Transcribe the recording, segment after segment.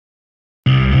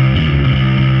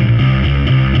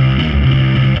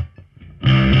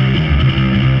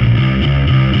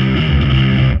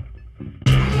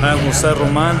Jose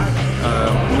Roman.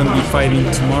 We're going to be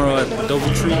fighting tomorrow at the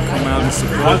Doubletree. Come out and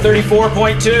support.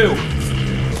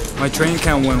 134.2. My training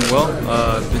camp went well.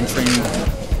 I've been training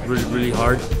really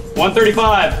hard.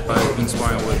 135. I've been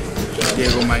sparring with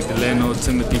Diego Magdaleno,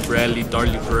 Timothy Bradley,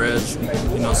 Darley Perez.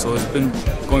 So it's been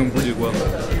going really well.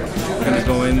 We're going to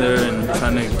go in there and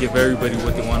trying to give everybody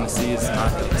what they want to see is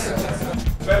knockouts.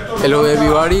 Hello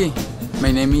everybody,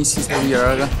 my name is Cesar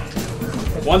Villarraga.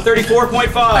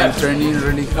 134.5. I'm training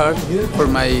really hard for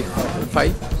my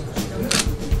fight.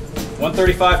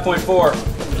 135.4.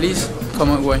 Please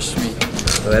come and watch me.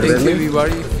 Thank you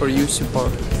everybody for your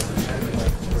support.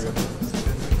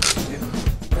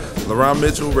 LaRon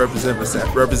Mitchell,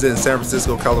 representing San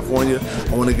Francisco, California.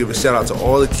 I want to give a shout out to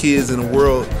all the kids in the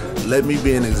world. Let me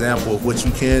be an example of what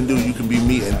you can do. You can be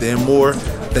me and then more.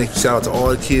 Thank you. Shout out to all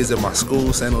the kids at my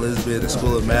school, St. Elizabeth, the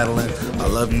School of Madeline. I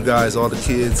love you guys. All the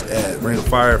kids at Ring of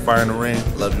Fire, Fire in the Ring.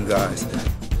 Love you guys.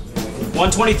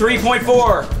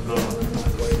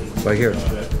 123.4. Right here.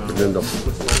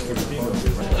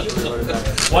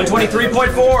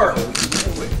 123.4.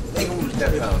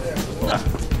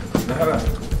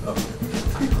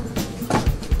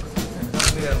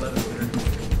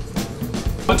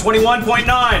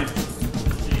 121.9.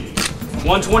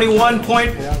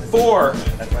 121.4.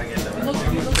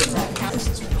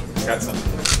 Got some.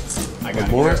 I got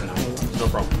more? No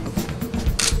problem.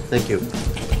 Thank you.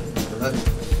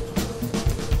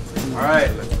 All right.